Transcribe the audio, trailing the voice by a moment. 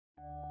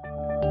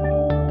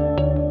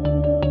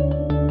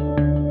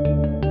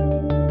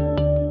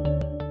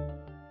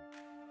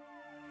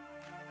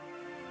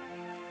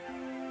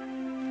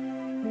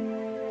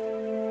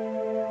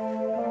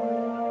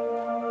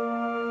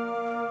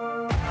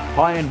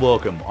Hi and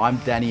welcome, I'm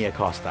Danny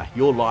Acosta,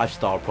 your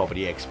lifestyle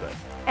property expert.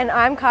 And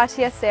I'm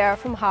Katia Sarah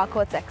from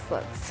Harcourt's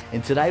Excellence.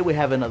 And today we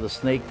have another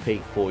sneak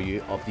peek for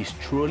you of this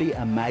truly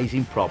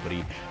amazing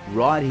property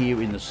right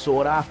here in the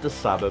sought after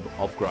suburb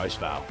of Grose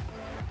Vale.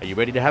 Are you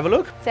ready to have a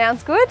look?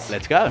 Sounds good.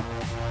 Let's go.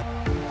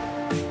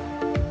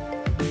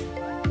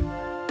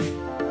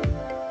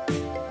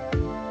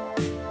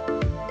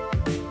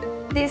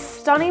 This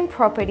stunning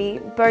property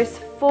boasts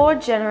 4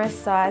 generous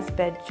sized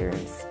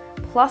bedrooms,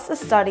 plus a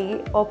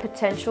study or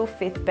potential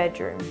 5th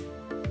bedroom.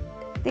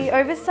 The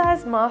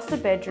oversized master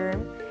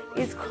bedroom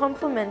is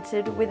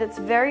complemented with its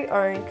very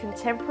own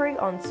contemporary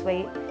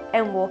ensuite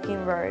and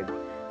walk-in robe,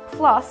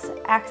 plus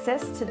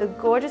access to the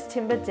gorgeous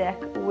timber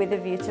deck with a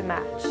view to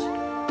match.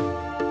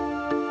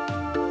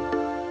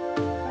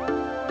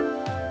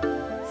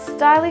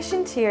 Stylish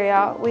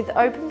interior with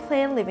open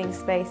plan living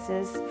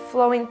spaces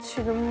flowing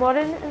to the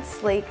modern and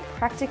sleek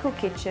practical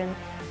kitchen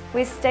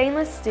with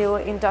stainless steel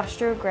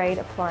industrial grade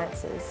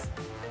appliances.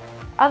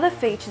 Other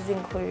features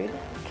include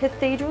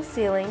cathedral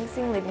ceilings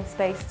in living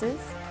spaces,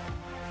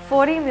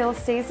 40mm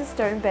Caesar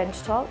stone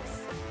bench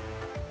tops,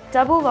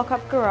 double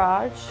lock-up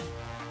garage,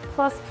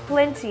 plus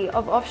plenty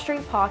of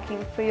off-street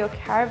parking for your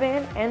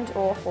caravan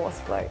and/or horse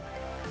float.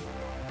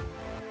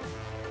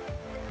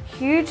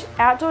 Huge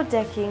outdoor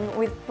decking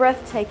with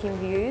breathtaking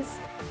views,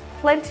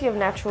 plenty of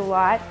natural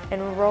light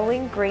and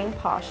rolling green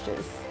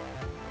pastures.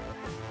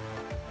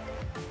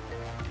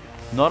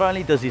 Not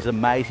only does this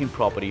amazing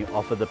property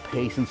offer the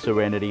peace and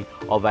serenity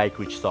of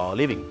acreage style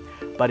living,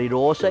 but it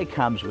also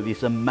comes with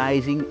this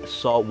amazing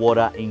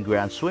saltwater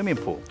in-ground swimming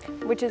pool.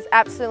 Which is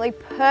absolutely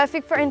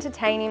perfect for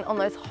entertaining on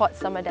those hot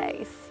summer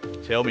days.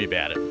 Tell me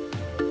about it.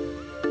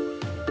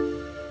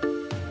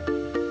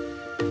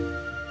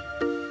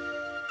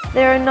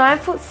 There are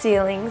 9-foot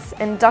ceilings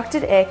and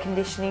ducted air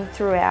conditioning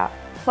throughout,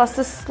 plus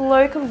a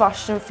slow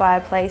combustion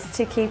fireplace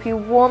to keep you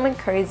warm and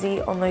cozy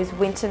on those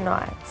winter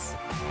nights.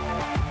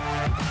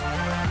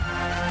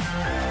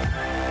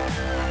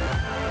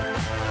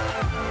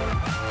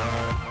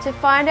 To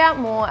find out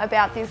more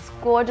about this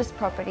gorgeous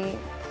property,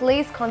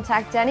 please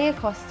contact Danny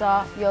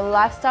Acosta, your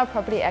lifestyle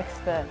property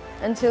expert.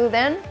 Until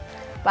then,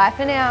 bye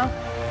for now.